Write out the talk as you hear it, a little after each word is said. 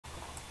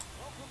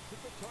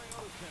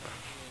Center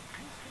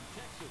in Houston,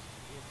 Texas.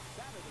 It's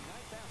Saturday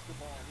night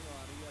basketball here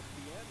on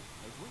ESPN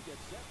as we get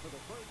set for the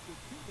first of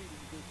two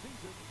meetings this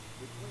season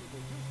between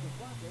the Houston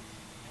Rockets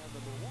and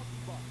the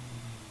Milwaukee Bucks.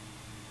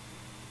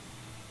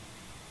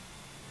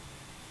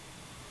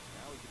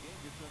 Now as the game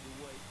gets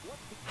underway,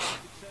 what's the key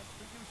to success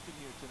for Houston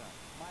here tonight?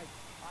 Mike,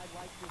 I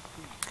like this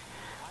team.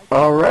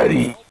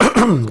 Alrighty.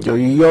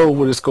 Yo,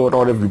 what is going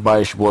on,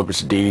 everybody? It's your boy,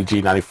 Mr.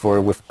 DDG94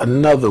 with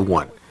another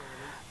one.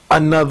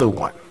 Another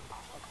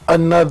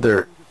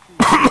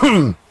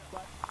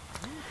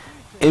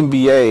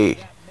NBA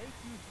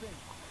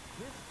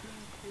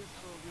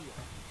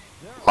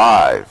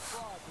Live.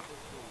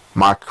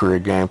 My career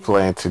game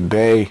plan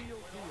today.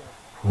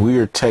 We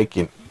are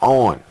taking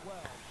on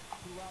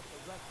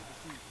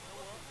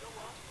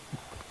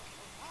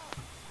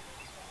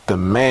the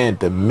man,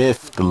 the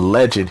myth, the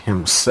legend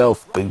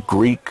himself, the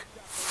Greek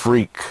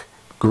freak,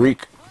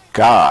 Greek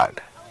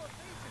god.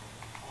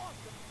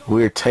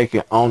 We're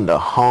taking on the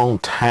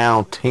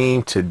hometown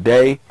team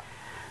today.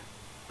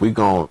 We're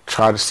going to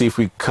try to see if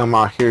we can come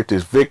out here with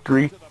this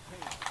victory.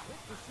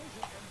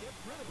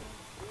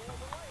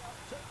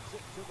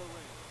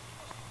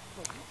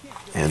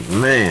 And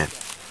man,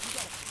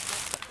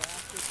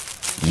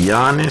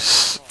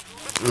 Giannis,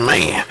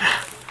 man.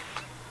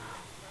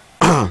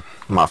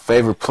 My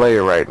favorite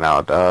player right now,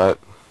 dog.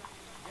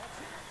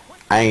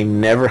 I ain't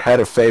never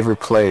had a favorite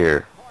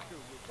player.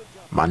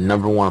 My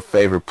number one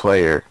favorite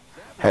player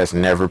has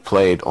never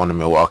played on the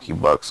Milwaukee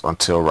Bucks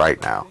until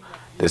right now.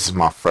 This is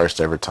my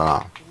first ever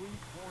time.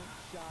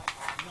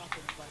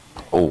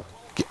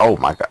 Oh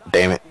my God,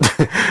 damn it.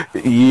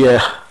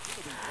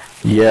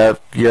 yeah,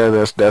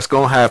 that's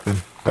gonna happen.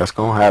 That's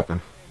gonna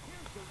happen.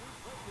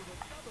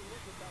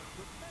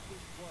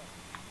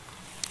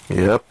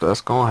 Yep,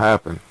 that's gonna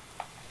happen.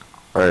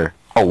 Right.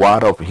 Oh,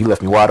 wide open. He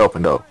left me wide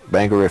open, though.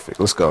 Bangerific.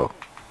 Let's go.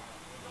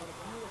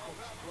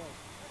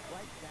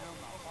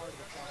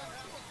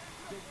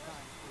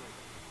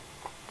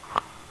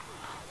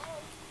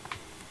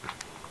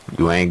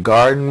 You ain't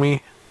guarding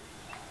me?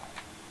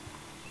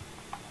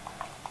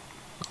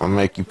 I'm gonna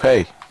make you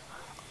pay.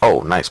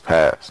 Oh, nice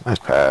pass. Nice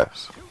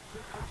pass.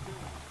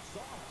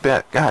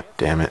 God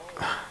damn it.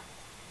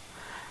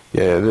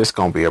 Yeah, this is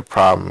gonna be a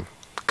problem.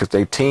 Because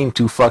they team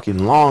too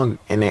fucking long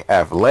and they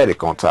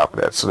athletic on top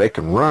of that. So they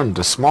can run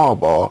the small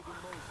ball.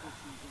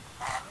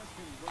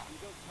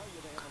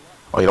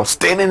 Oh, you don't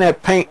stand in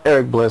that paint,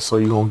 Eric Bledsoe.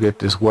 You gonna get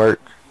this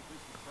work.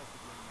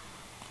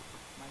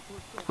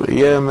 But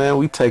yeah, man,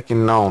 we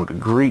taking on the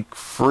Greek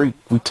freak.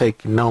 We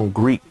taking on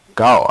Greek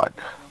god.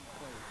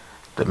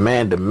 The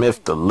man, the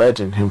myth, the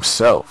legend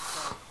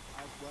himself.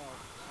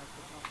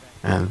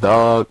 And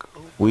dog,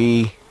 I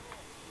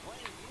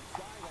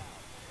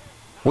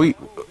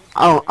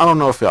don't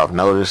know if y'all have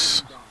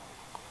noticed,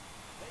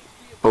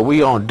 but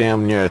we on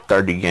damn near a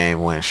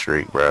 30-game win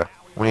streak, bruh.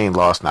 We ain't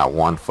lost not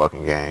one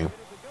fucking game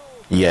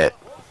yet.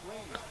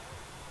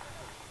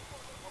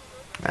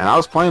 And I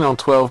was playing on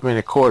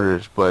 12-minute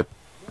quarters, but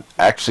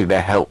actually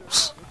that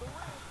helps.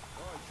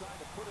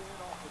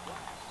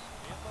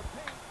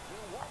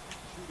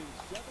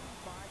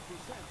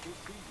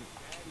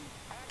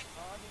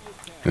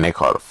 And they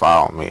called a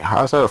foul on me.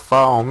 How's that a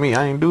foul on me?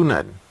 I ain't do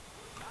nothing.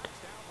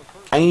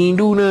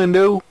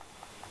 Dude.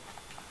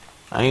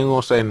 I ain't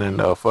gonna say nothing,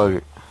 though. Fuck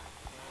it.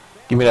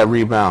 Give me that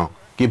rebound.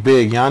 Get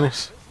big,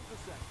 Giannis.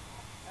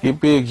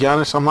 Get big,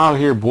 Giannis. I'm out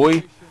here,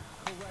 boy.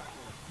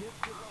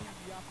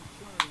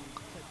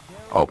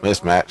 Oh,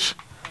 mismatch.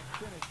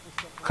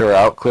 Clear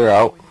out.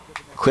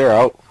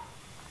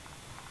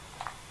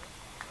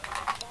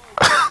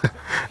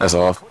 That's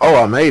off.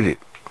 Oh, I made it.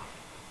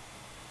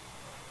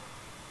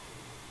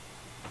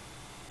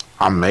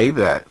 I made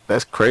that.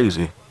 That's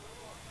crazy.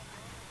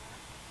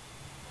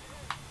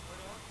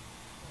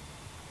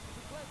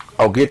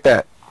 Oh, get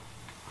that.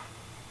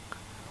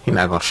 He's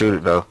not going to shoot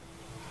it, though.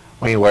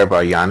 We ain't worried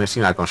about Giannis.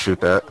 He's not going to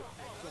shoot that.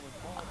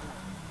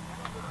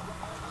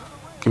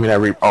 Give me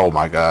that Oh,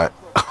 my God.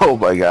 Oh,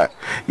 my God.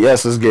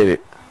 Yes, let's get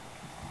it.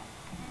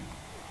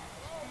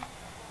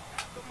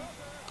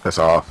 That's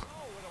off.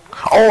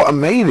 Oh, I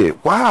made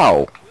it.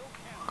 Wow.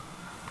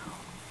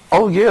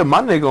 Oh, yeah,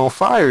 my nigga on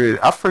fire.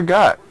 I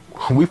forgot.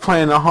 We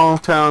playing the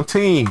hometown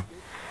team.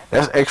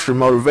 That's extra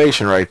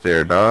motivation right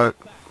there, dog.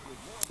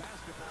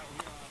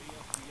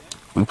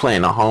 We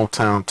playing a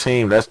hometown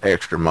team. That's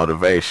extra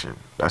motivation.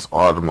 That's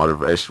all the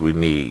motivation we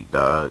need,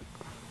 dog.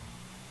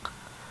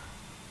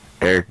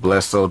 Eric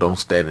Bledsoe, don't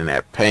stand in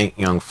that paint,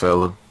 young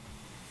fella.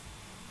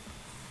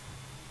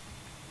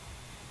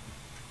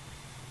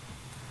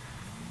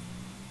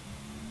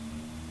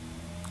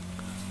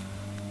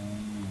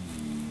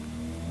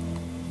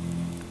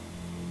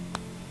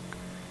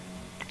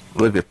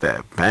 Look at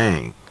that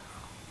bang.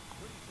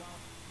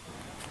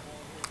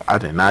 I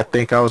did not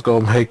think I was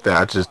going to make that.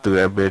 I just threw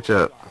that bitch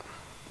up.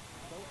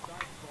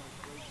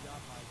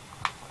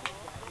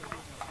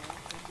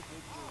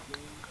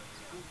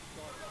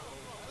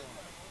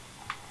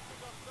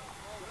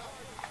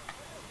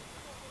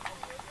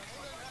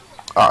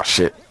 Oh,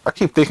 shit. I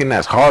keep thinking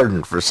that's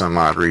Harden for some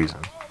odd reason.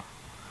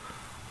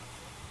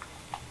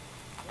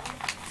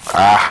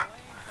 Ah.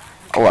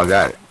 Oh, I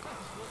got it.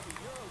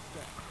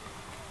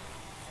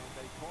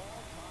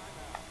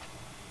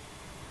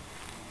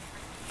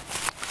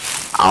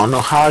 I don't know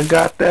how I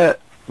got that,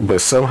 but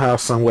somehow,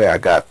 some way, I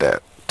got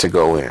that to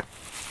go in.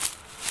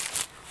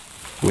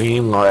 We ain't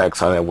even gonna ask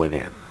how that went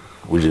in.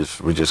 We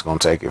just gonna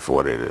take it for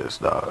what it is,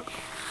 dog.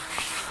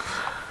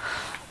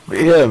 But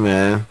yeah,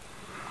 man.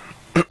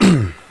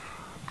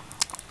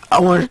 I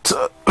wanted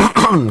to.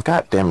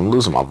 God damn, I'm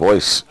losing my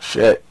voice.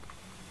 Shit.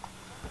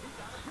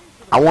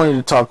 I wanted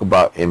to talk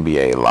about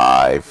NBA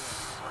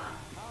Live.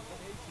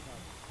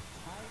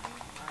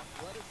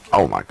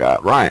 Oh my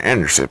God, Ryan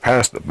Anderson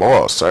passed the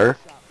ball, sir.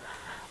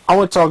 I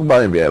want to talk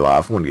about NBA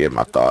Live. I want to get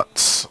my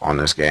thoughts on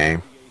this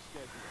game.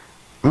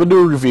 I'm gonna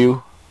do a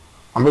review.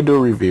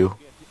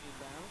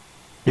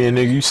 Yeah,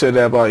 nigga, you said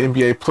that about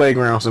NBA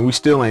Playgrounds, and we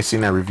still ain't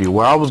seen that review.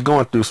 Well, I was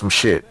going through some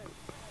shit.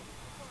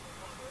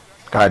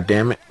 God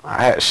damn it.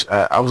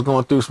 I was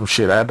going through some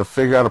shit. I had to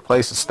figure out a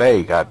place to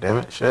stay. God damn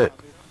it. Shit.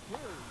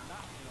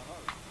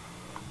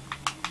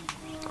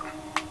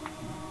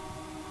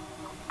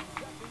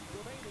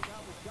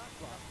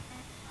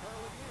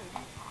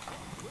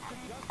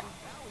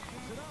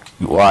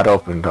 You wide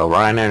open, though.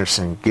 Ryan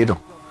Anderson, get him.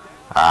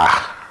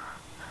 Ah.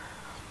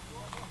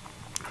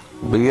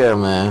 But yeah,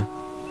 man.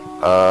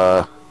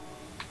 I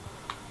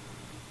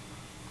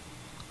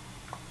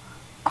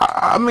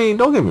mean,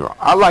 don't get me wrong.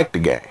 I like the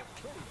game.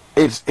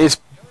 It's it's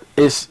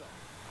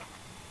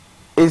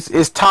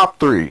it's top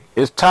three.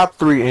 It's top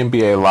three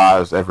NBA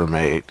lives ever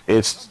made.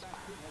 It's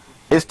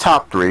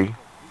top three.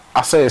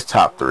 I say it's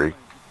top three.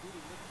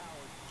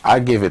 I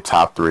give it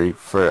top three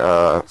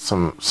for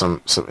some of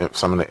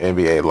the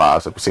NBA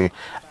lives I've seen.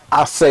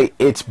 I say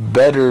it's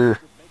better.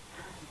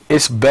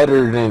 It's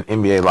better than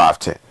NBA Live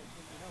 10.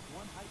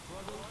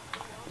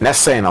 And that's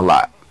saying a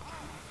lot.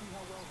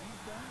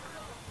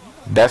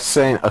 That's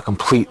saying a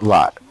complete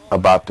lot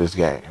about this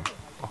game.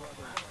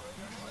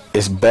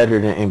 It's better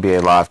than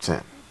NBA Live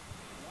 10.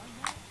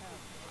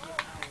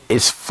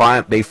 It's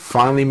fine. They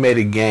finally made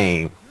a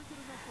game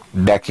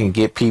that can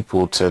get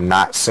people to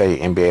not say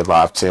NBA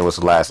Live 10 was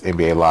the last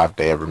NBA Live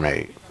they ever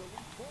made.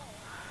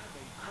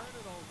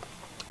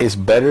 It's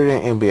better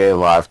than NBA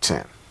Live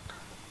 10.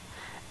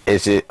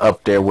 Is it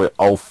up there with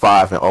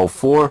 05 and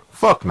 04?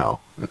 Fuck no.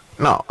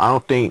 No, I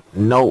don't think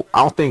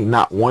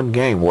not one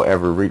game will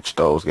ever reach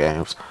those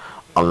games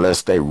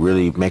unless they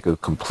really make a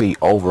complete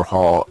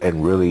overhaul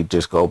and really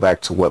just go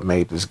back to what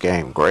made this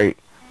game great,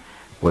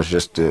 was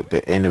just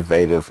the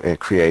innovative and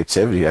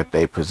creativity that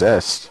they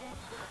possessed.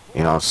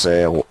 You know what I'm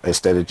saying?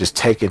 Instead of just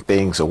taking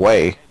things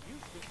away,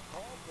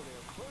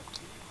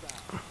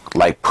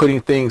 like putting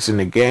things in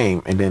the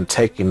game and then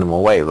taking them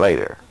away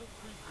later.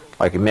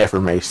 Like, it never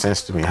made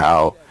sense to me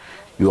how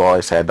you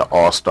always had the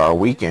All-Star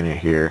Weekend in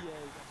here,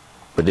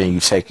 but then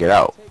you take it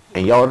out.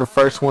 And y'all are the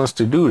first ones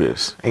to do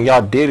this. And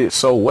y'all did it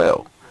so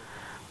well.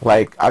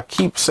 Like, I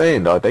keep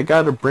saying, though, they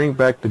got to bring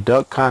back the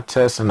dunk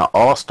contest and the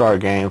All-Star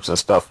games and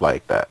stuff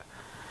like that.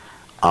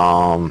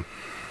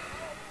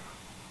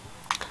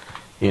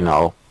 You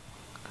know,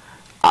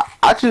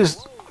 I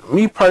just,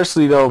 me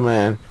personally, though,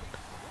 man,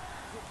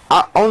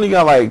 I only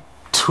got like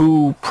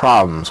 2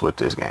 problems with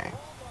this game.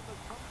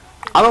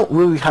 I don't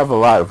really have a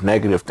lot of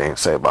negative things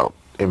to say about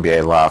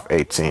NBA Live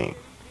 18.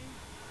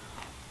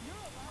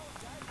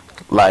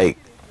 Like,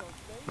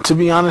 to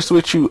be honest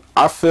with you,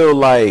 I feel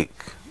like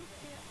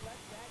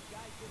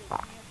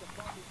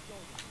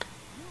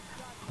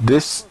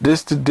this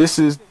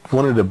is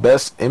one of the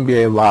best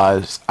NBA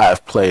Lives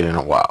I've played in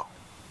a while.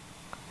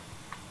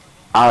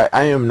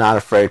 I am not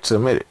afraid to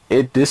admit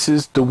it. This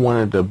is one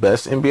of the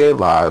best NBA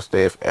Lives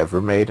they have ever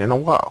made in a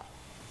while.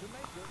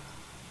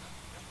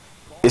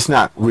 It's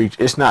not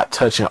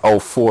touching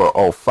 04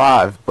 or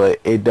 05, but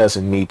it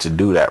doesn't need to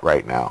do that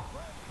right now.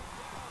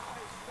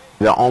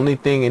 The only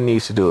thing it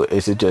needs to do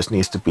is it just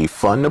needs to be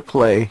fun to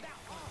play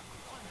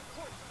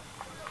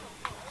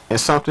and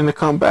something to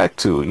come back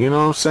to. You know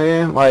what I'm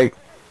saying? Like,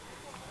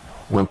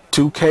 when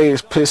 2K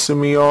is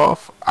pissing me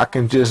off, I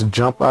can just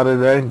jump out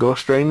of that and go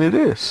straight into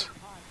this.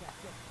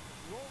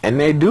 And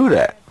they do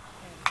that.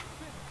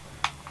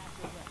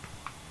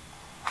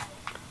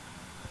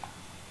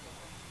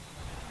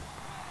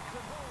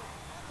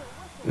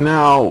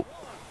 Now,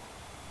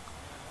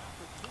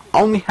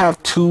 I only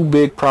have 2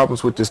 big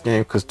problems with this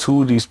game, because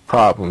 2 of these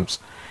problems,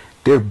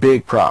 they're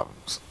big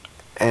problems.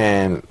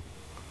 And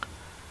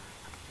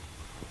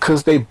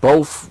because they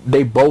both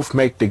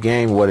make the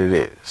game what it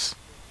is.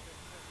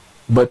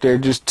 But they're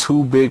just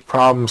 2 big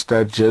problems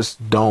that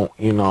just don't,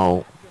 you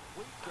know,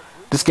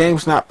 this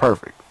game's not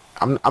perfect.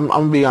 I'm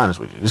gonna be honest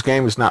with you. This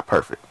game is not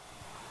perfect.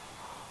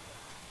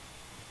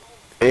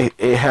 It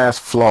has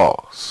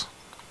flaws.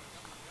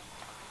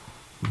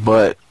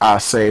 But I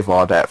save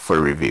all that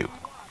for review.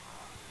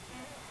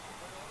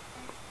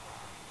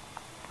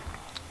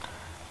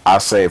 I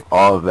save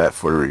all of that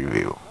for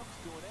review.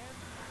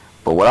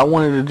 But what I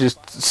wanted to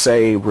just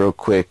say real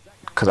quick,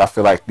 because I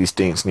feel like these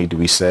things need to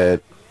be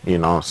said, you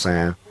know what I'm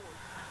saying?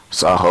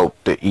 So I hope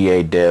the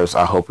EA devs,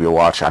 I hope you're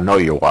watching. I know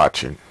you're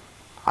watching.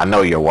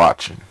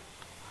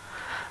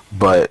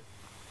 But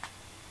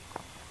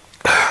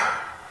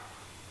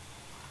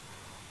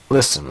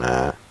Listen,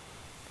 man.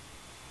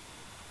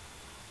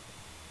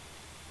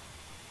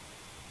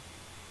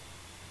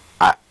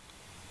 I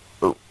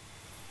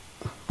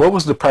What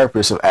was the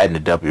purpose of adding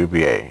the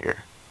WNBA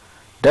here?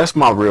 That's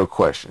my real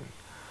question.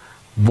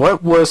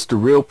 What was the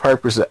real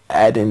purpose of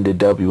adding the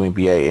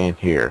WNBA in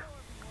here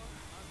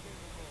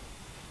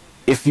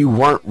if you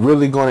weren't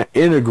really going to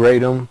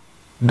integrate them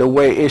the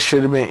way it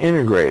should have been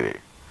integrated?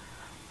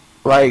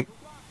 Like,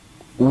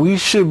 we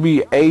should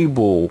be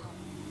able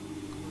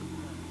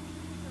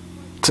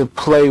to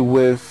play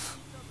with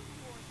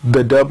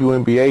the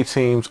WNBA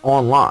teams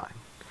online.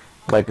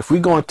 Like, if we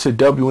go into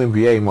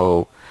WNBA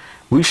mode,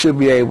 we should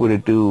be able to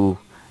do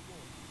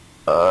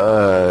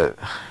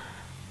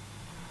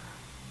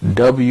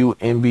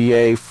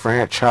WNBA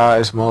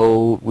franchise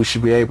mode. We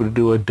should be able to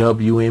do a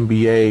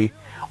WNBA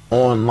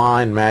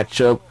online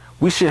matchup.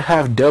 We should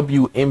have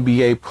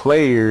WNBA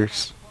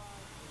players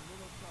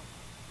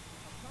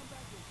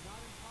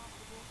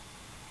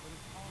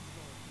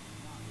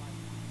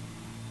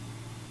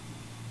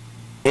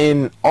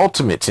in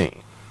Ultimate Team.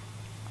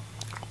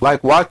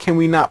 Like, why can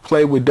we not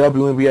play with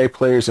WNBA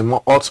players in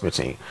Ultimate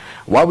Team?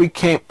 Why we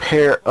can't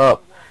pair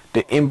up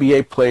the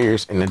NBA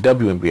players and the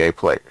WNBA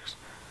players?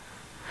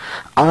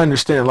 I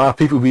understand a lot of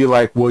people be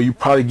like, well, you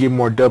probably get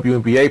more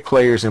WNBA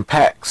players in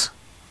packs.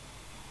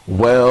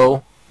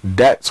 Well,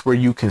 that's where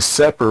you can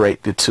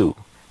separate the two.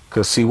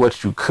 Because see,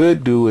 what you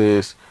could do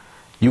is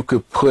you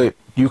could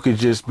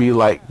just be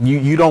like,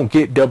 you don't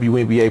get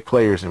WNBA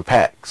players in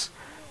packs.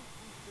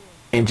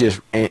 And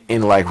just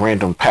in like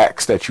random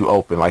packs that you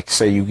open. Like,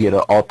 say you get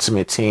an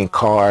Ultimate Team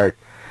card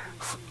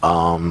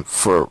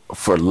for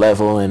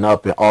leveling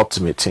up an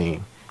Ultimate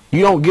Team.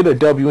 You don't get a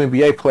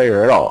WNBA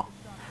player at all.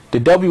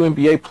 The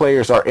WNBA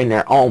players are in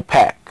their own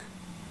pack.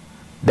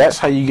 That's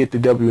how you get the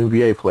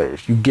WNBA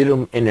players. You get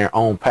them in their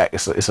own pack.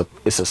 It's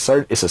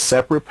a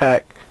separate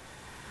pack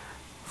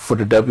for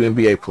the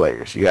WNBA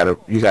players. You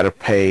gotta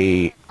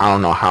pay. I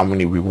don't know how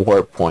many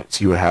reward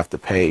points you would have to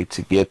pay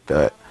to get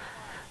that.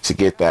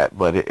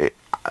 But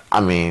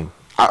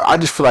I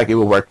just feel like it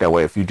would work that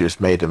way if you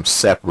just made them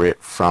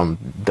separate from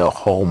the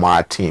whole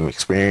My Team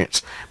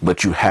experience,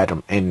 but you had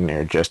them in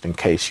there just in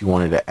case you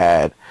wanted to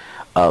add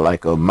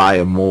like a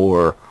Maya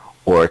Moore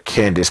or a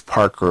Candace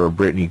Parker or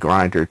Brittany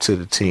Griner to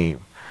the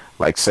team.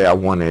 Like, say I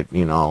wanted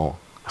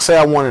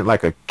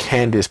like a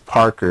Candace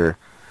Parker,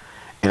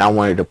 and I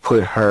wanted to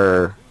put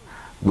her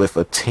with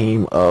a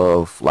team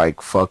of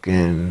like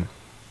fucking,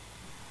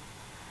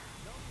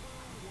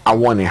 I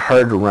wanted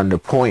her to run the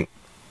point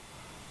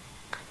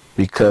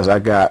because I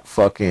got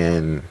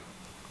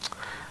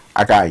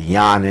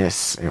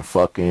Giannis and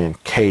fucking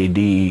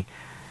KD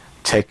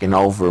taking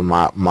over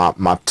my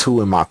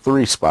 2 and my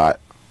 3 spot.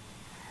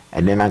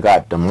 And then I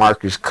got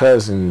DeMarcus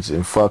Cousins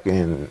and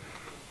fucking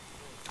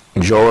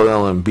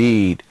Joel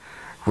Embiid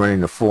running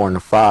the 4 and the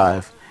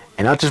 5.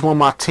 And I just want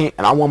my team,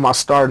 and I want my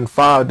starting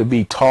 5 to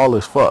be tall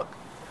as fuck.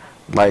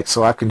 Like,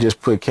 so I can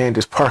just put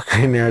Candace Parker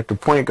in there at the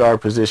point guard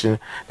position.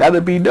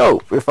 That'd be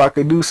dope if I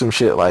could do some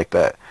shit like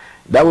that.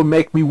 That would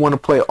make me want to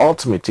play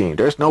Ultimate Team.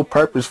 There's no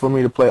purpose for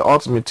me to play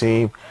Ultimate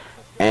Team,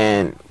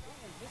 and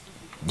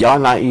y'all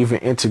not even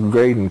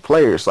integrating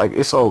players. Like,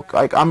 it's so,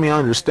 like, I mean, I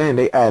understand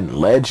they add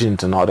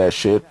legends and all that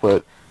shit,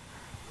 but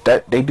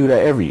that they do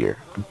that every year.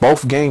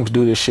 Both games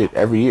do this shit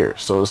every year,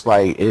 so it's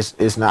like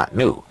it's not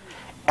new.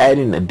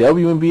 Adding the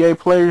WNBA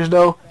players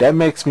though, that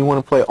makes me want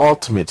to play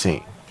Ultimate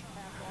Team.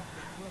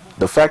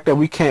 The fact that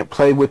we can't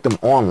play with them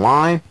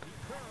online,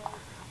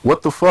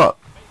 what the fuck?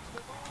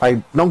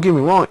 Like, don't get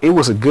me wrong, it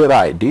was a good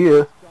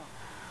idea.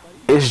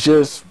 It's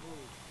just,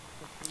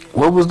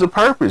 what was the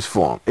purpose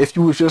for them? If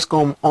you was just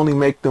gonna only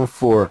make them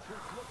for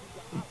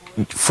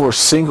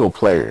single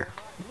player,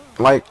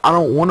 like, I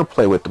don't want to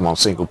play with them on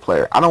single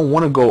player. I don't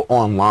want to go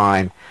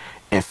online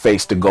and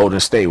face the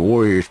Golden State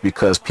Warriors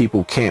because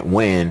people can't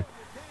win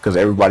because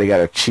everybody got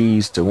a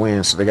cheese to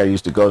win, so they got to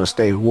use the Golden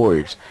State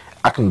Warriors.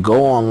 I can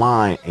go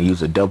online and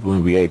use a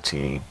WNBA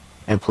team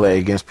and play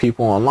against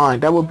people online.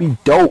 That would be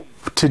dope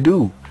to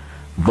do.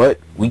 But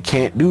we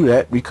can't do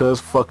that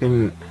because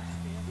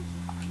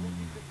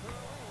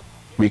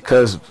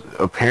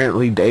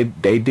apparently they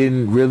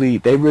really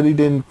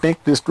didn't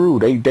think this through.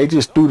 They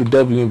just threw the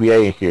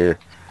WNBA in here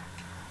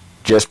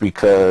just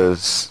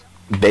because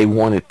they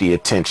wanted the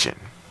attention.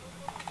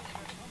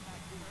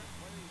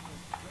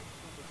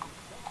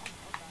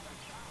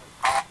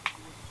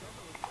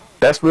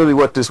 That's really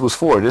what this was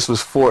for. This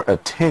was for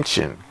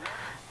attention.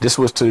 This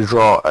was to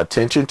draw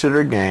attention to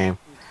their game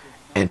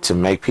and to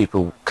make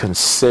people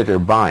consider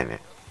buying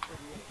it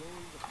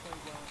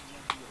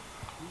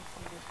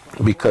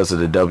because of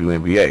the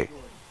WNBA.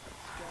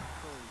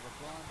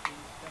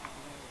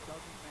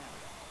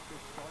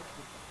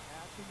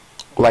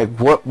 Like,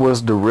 what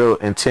was the real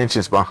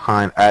intentions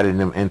behind adding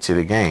them into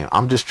the game?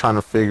 I'm just trying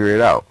to figure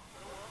it out.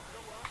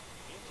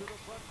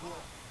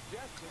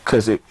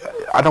 Because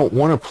I don't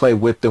want to play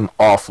with them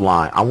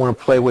offline. I want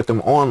to play with them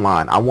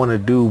online. I want to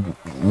do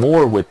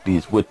more with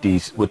this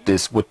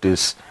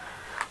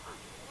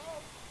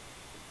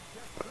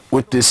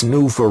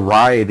new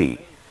variety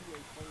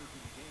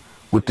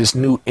with this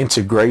new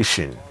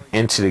integration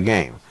into the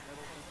game.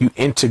 You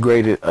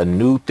integrated a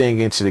new thing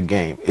into the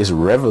game. It's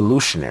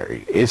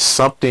revolutionary. It's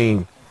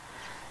something.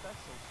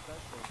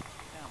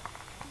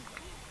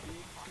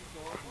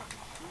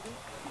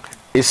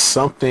 It's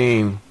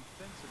something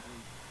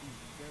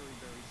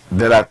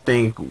that I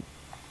think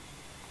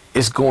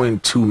is going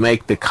to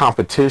make the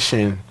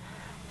competition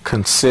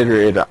consider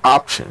it an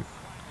option.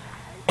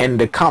 And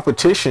the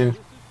competition,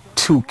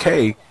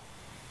 2K,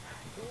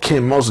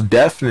 can most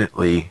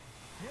definitely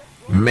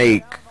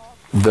make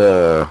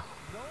the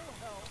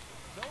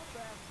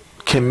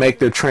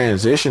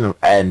transition of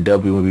adding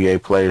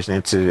WNBA players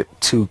into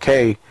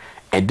 2K,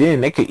 and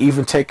then they could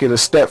even take it a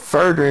step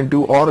further and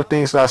do all the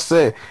things that I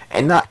said.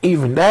 And not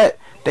even that,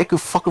 they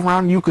could fuck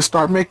around. You could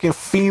start making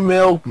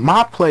female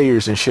my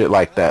players and shit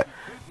like that,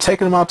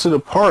 taking them out to the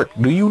park.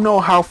 Do you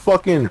know how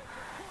fucking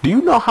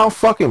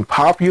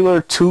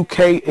popular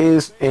 2K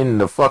is in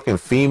the fucking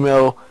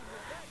female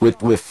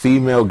with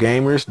female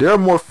gamers? There are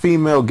more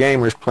female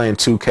gamers playing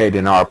 2K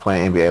than are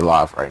playing NBA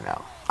Live right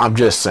now. I'm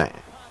just saying.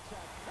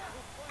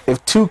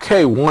 If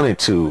 2K wanted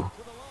to,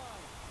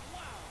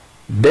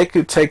 they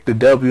could take the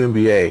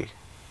WNBA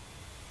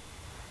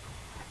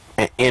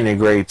and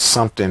integrate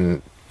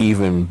something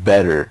even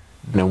better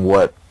than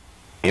what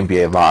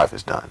NBA Live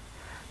has done.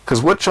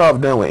 Because what y'all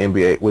have done with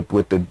NBA,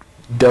 with the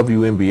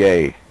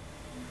WNBA,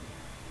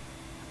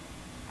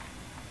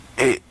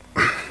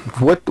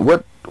 what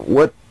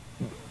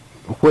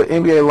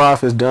NBA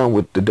Live has done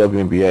with the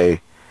WNBA,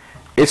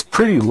 it's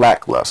pretty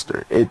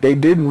lackluster. They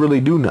didn't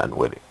really do nothing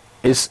with it.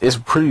 It's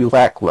pretty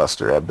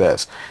lackluster at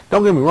best.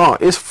 Don't get me wrong.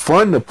 It's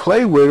fun to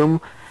play with them.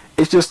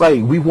 It's just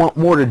like we want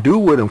more to do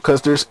with them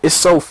because it's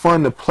so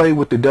fun to play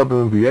with the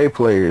WNBA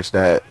players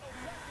that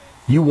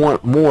you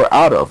want more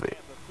out of it.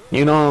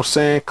 You know what I'm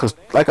saying? Because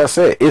like I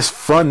said, it's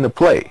fun to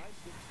play.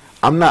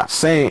 I'm not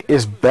saying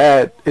it's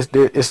bad.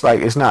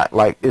 It's not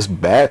like it's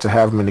bad to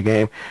have them in the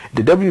game.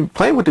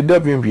 Playing with the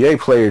WNBA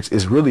players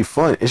is really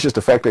fun. It's just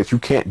the fact that you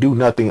can't do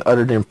nothing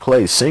other than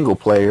play single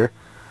player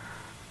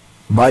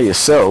by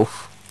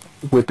yourself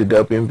with the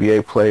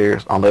WNBA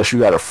players, unless you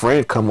got a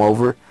friend come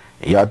over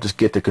and y'all just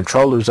get the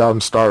controllers out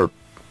and start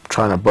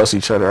trying to bust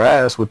each other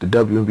ass with the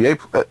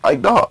WNBA.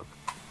 Like, dog,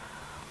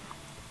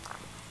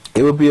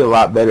 it would be a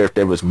lot better if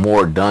there was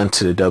more done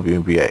to the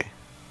WNBA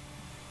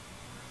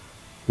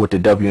with the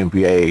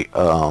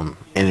WNBA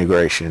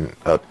integration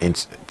in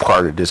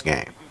part of this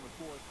game.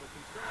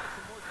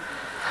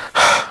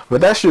 But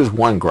that's just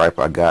one gripe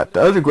I got.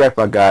 The other gripe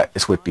I got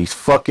is with these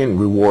fucking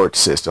reward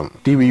system.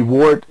 The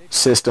reward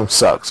system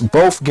sucks.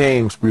 Both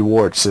games'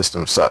 reward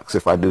system sucks,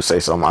 if I do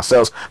say so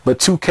myself. But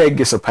 2K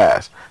gets a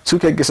pass.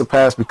 2K gets a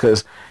pass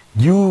because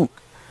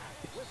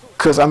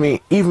I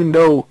mean, even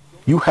though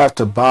you have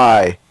to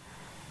buy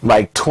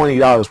like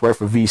 $20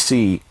 worth of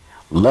VC,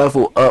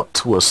 level up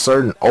to a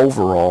certain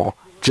overall,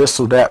 just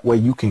so that way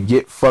you can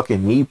get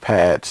fucking knee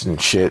pads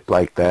and shit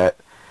like that.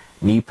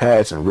 Knee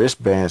pads and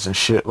wristbands and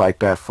shit like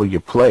that for your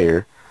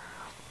player.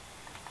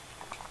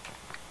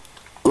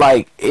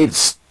 Like,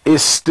 it's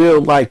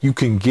still like you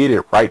can get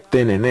it right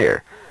then and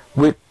there.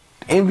 With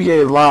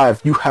NBA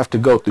Live, you have to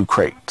go through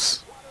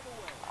crates,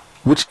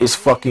 which is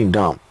fucking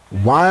dumb.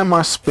 Why am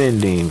I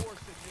spending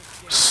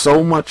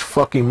so much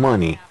fucking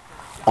money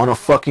on a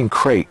fucking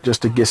crate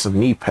just to get some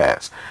knee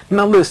pads?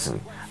 Now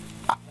listen,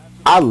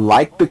 I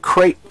like the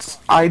crates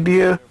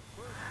idea,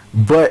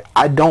 but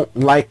I don't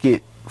like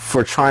it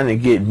for trying to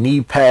get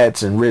knee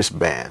pads and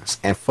wristbands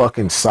and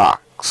fucking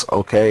socks,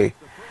 okay?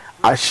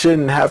 I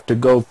shouldn't have to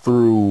go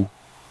through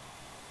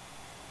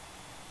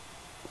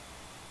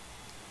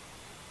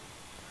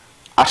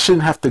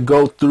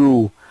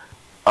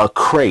a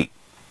crate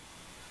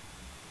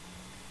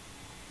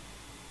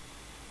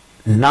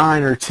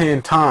 9 or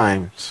 10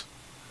 times,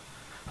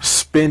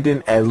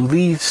 spending at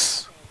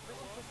least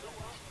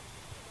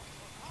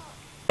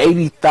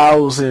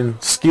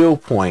 80,000 skill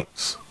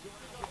points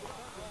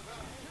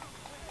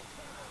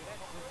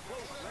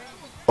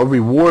or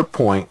reward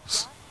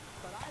points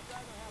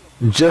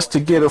just to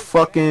get a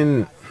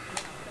fucking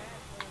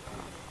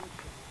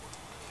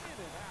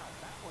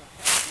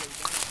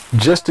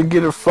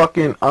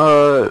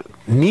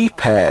knee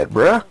pad,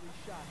 bruh.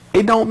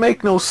 It don't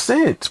make no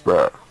sense,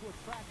 bruh.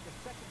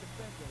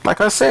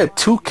 Like I said,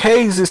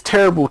 2Ks is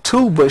terrible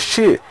too, but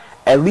shit,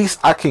 at least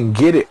I can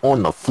get it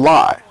on the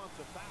fly.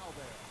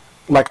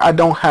 Like, I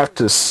don't have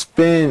to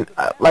spend,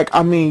 like,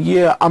 I mean,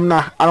 yeah, I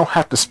don't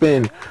have to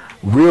spend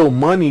real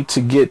money to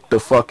get the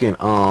fucking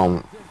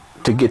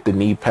to get the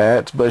knee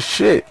pads, but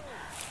shit,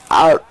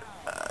 the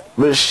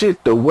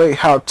way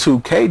how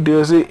 2K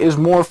does it is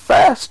more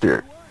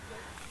faster.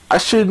 I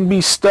shouldn't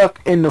be stuck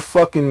in the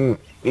fucking,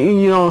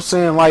 you know what I'm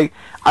saying? Like,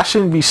 I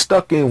shouldn't be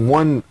stuck in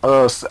one.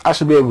 I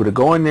should be able to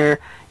go in there,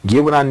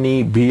 get what I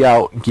need, be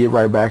out, get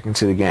right back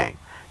into the game.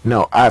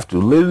 No, I have to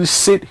literally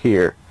sit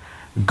here,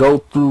 go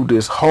through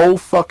this whole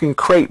fucking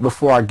crate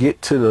before I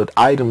get to the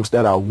items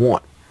that I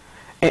want.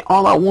 And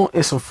all I want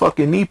is some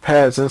fucking knee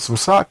pads and some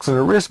socks and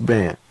a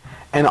wristband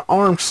and an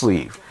arm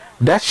sleeve.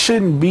 That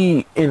shouldn't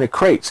be in the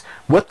crates.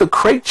 What the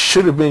crates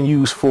should have been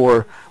used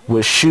for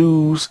was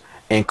shoes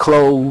and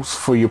clothes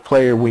for your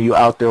player when you're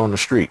out there on the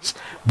streets.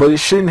 But it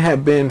shouldn't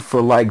have been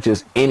for like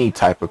just any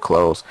type of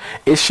clothes.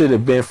 It should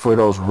have been for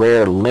those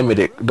rare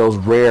limited, those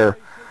rare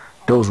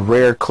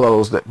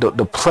clothes, that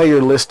the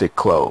player listed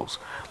clothes.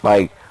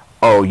 Like,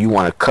 oh, you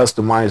want a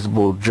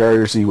customizable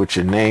jersey with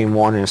your name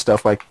on it and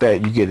stuff like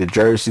that. You get a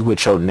jersey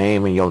with your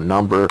name and your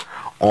number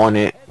on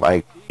it.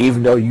 Like,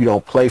 even though you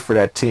don't play for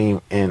that team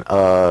in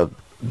the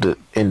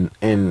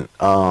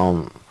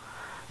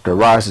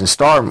Rising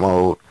Star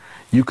mode,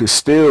 you could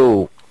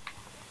still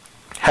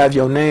have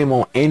your name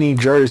on any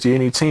jersey,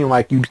 any team,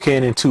 like you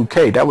can in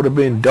 2K. That would have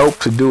been dope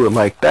to do it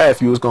like that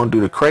if you was gonna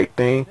do the crate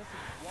thing.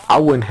 I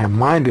wouldn't have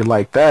minded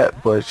like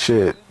that, but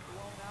shit.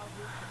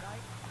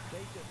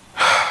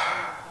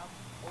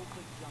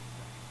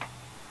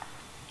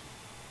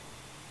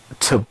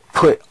 To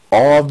put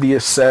all the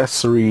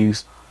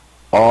accessories,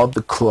 all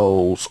the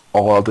clothes,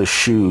 all the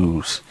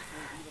shoes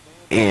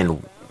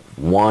in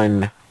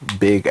one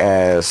big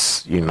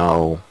ass, you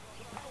know,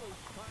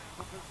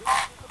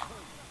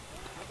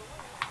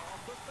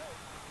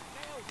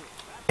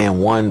 in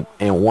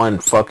one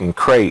fucking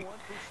crate,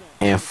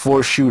 and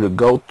force you to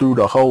go through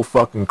the whole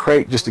fucking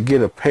crate just to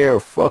get a pair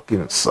of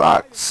fucking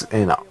socks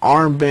and an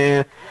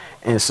armband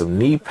and some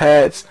knee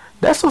pads.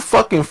 That's a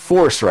fucking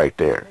force right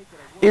there.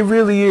 It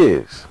really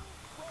is.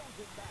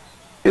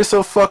 It's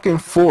a fucking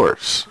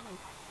force,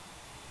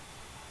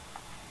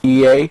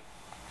 EA,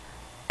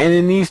 and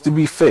it needs to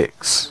be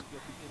fixed.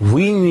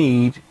 We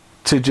need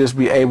to just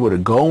be able to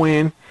go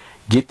in,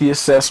 get the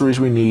accessories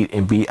we need,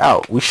 and be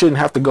out. We shouldn't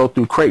have to go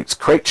through crates.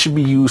 Crates should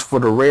be used for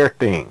the rare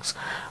things,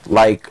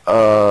 like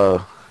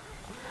the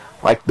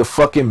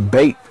fucking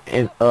bait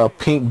and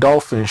pink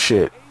dolphin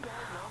shit,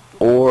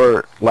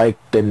 or like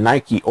the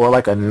Nike, or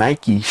like a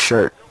Nike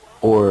shirt,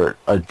 or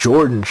a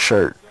Jordan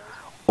shirt,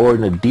 or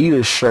an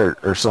Adidas shirt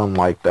or something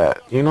like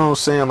that. You know what I'm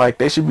saying? Like,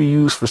 they should be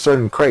used for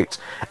certain crates.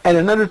 And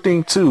another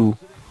thing too,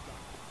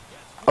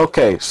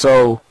 okay,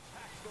 so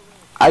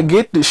I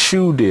get the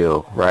shoe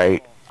deal,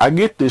 right? I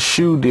get the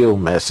shoe deal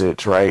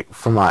message, right,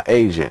 from my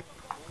agent.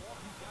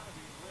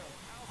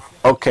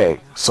 Okay,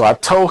 so I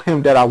told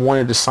him that I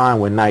wanted to sign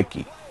with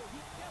Nike.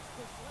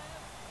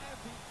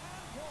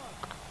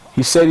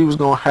 He said he was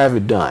going to have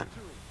it done.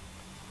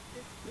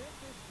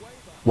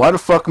 Why the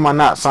fuck am I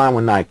not signed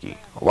with Nike?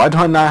 Why do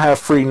I not have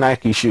free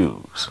Nike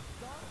shoes?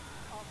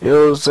 You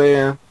know what I'm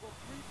saying?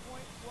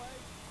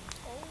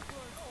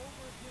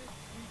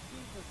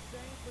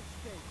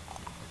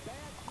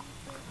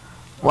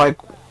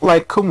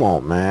 Like, come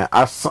on, man.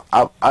 I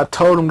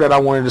told him that I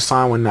wanted to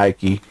sign with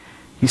Nike.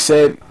 He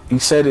said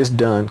it's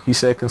done. He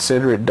said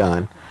consider it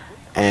done.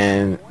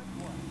 And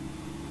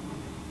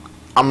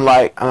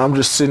I'm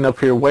just sitting up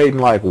here waiting,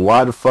 like,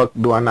 why the fuck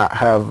do I not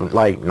have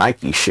like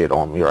Nike shit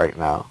on me right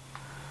now?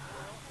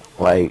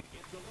 Like,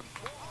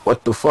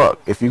 what the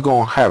fuck? If you're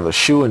gonna have a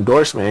shoe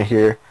endorsement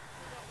here,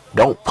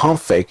 don't pump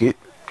fake it.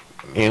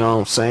 You know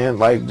what I'm saying?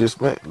 Like,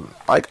 just like,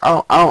 I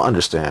don't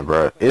understand,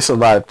 bro. It's a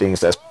lot of things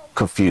that's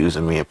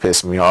confusing me and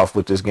pissing me off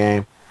with this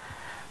game.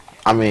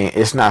 I mean,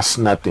 it's not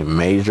nothing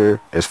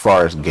major as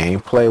far as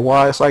gameplay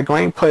wise. Like,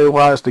 gameplay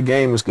wise, the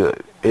game is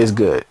good. It's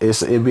good.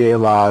 It's NBA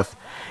Live.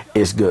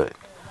 It's good.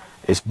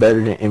 It's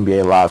better than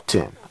NBA Live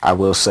 10. I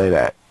will say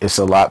that. It's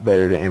a lot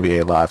better than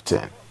NBA Live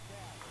 10.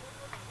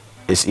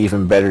 It's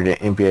even better than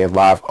NBA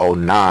Live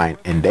 09,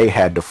 and they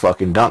had the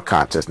fucking dunk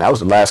contest. And that was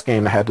the last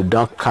game that had the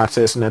dunk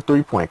contest and the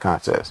three-point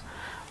contest.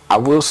 I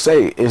will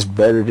say it's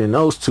better than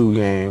those two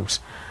games,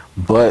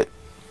 but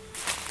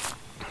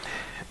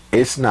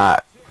it's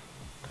not.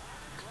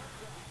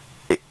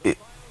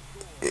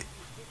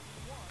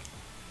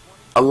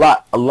 A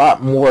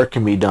lot more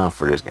can be done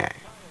for this game.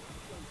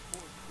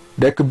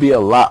 There could be a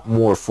lot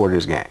more for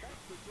this game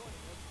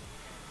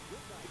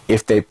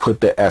if they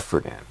put the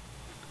effort in.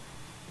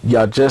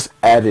 Y'all just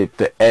added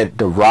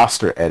the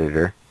roster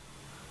editor.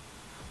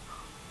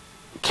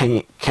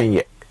 Can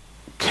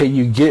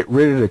you get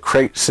rid of the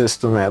crate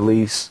system at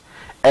least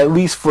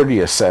for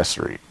the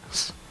accessories?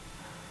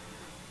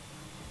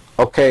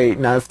 Okay,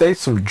 now if they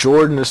some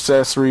Jordan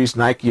accessories,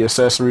 Nike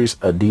accessories,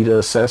 Adidas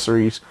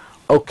accessories,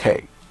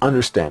 okay,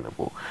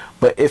 understandable.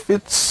 But if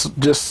it's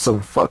just some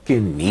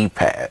fucking knee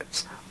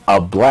pads, a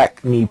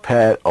black knee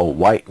pad, a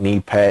white knee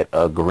pad,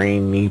 a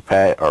green knee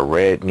pad, a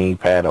red knee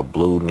pad, a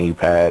blue knee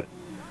pad,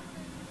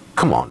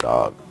 come on,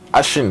 dog.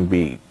 I shouldn't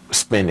be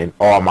spending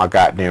all my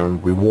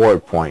goddamn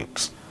reward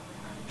points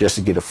just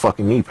to get a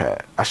fucking knee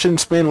pad. I shouldn't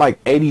spend like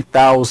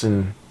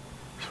 80,000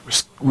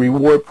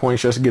 reward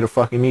points just to get a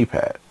fucking knee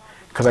pad.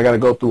 Because I got to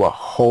go through a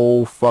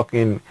whole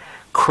fucking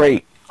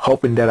crate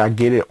hoping that I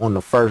get it on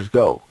the first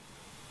go.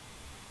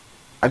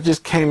 I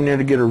just came in there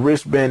to get a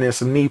wristband and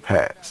some knee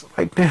pads.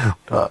 Like, damn,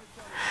 dog.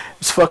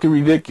 It's fucking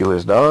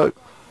ridiculous, dog.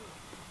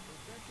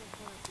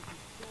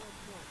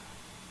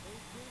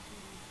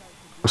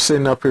 I'm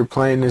sitting up here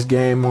playing this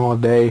game all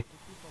day,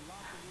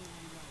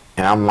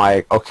 and I'm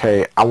like,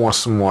 okay, I want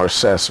some more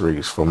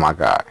accessories for my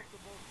guy.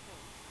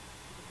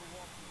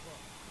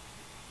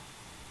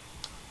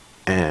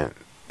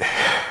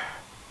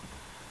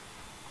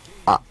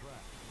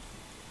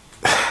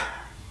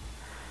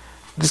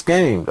 This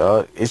game,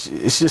 dog,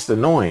 it's just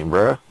annoying,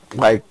 bro.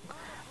 Like,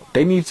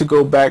 they need to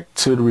go back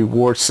to the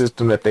reward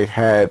system that they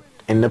had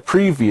in the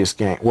previous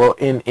game. Well,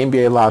 in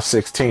NBA Live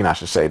 16, I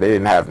should say. They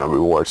didn't have no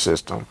reward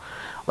system.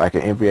 Like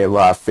in NBA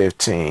Live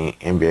 15,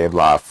 NBA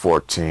Live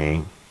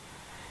 14.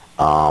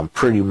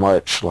 Pretty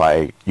much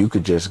like you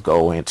could just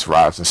go into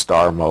Rising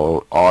Star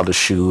mode, all the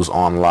shoes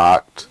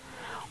unlocked,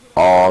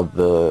 all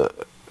the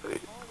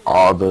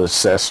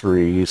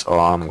accessories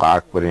are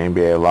unlocked. With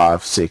NBA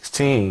Live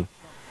 16,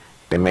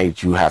 they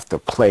made you have to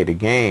play the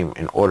game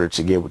in order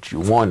to get what you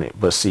wanted.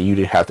 But see, you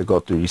didn't have to go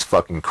through these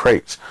fucking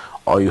crates.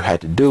 All you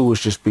had to do was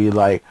just be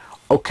like,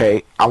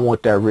 okay, I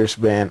want that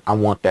wristband, I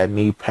want that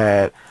knee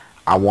pad,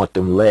 I want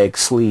them leg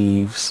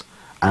sleeves,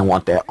 I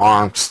want that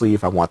arm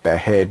sleeve, I want that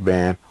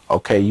headband.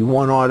 Okay, you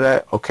want all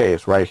that? Okay,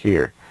 it's right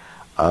here.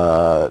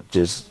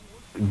 Just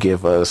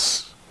give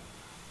us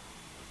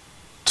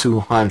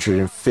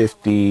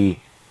 250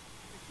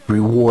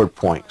 reward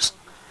points.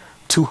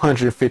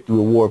 250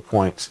 reward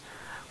points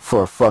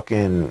for a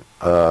fucking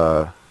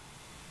arm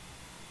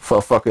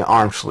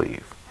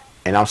sleeve.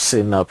 And I'm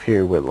sitting up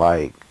here with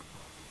like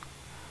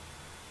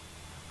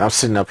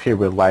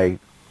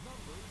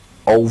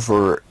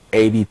over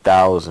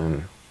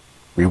 80,000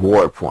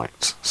 reward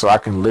points. So I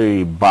can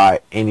literally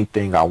buy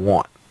anything I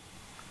want.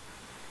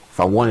 If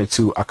I wanted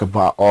to, I could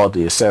buy all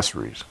the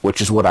accessories, which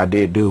is what I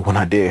did do when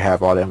I did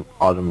have all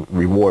them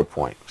reward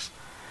points.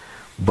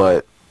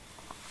 But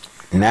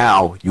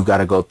now you got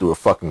to go through a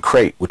fucking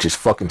crate, which is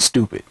fucking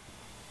stupid,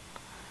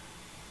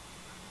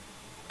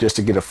 just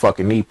to get a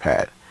fucking knee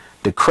pad.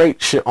 The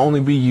crate should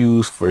only be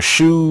used for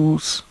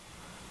shoes,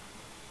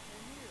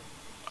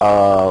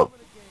 the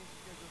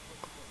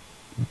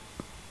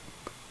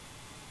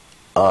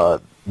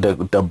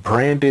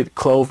branded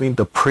clothing,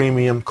 the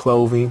premium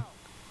clothing.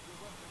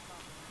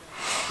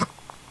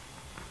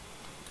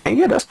 And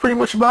yeah, that's pretty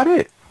much about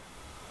it.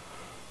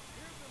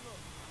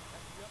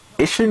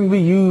 It shouldn't be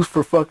used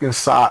for fucking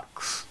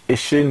socks. It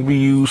shouldn't be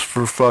used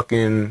for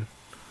fucking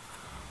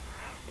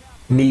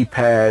knee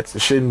pads.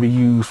 It shouldn't be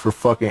used for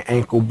fucking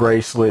ankle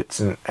bracelets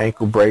and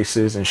ankle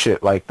braces and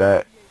shit like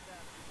that.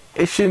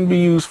 It shouldn't be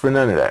used for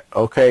none of that,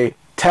 okay?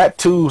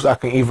 Tattoos, I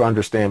can even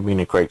understand being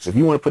in crates. If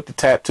you want to put the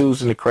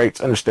tattoos in the crates,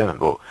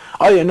 understandable.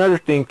 Oh yeah, another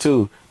thing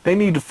too, they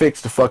need to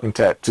fix the fucking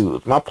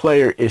tattoos. My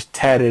player is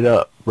tatted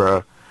up,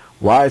 bruh.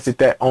 Why is it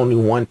that only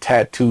one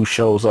tattoo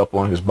shows up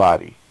on his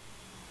body?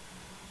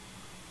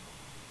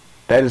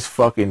 That is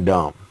fucking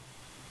dumb.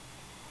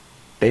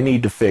 They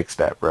need to fix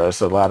that, bro.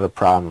 There's a lot of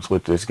problems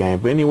with this game.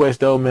 But anyways,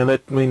 though, man,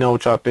 let me know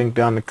what y'all think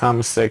down in the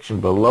comment section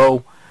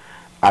below.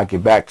 I'll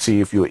get back to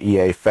you if you're an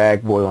EA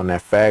fag boy on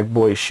that fag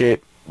boy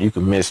shit. You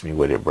can miss me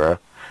with it, bro.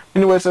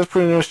 Anyways, that's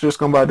pretty much just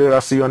gonna about it.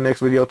 I'll see you on the next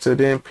video. Till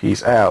then,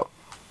 peace out.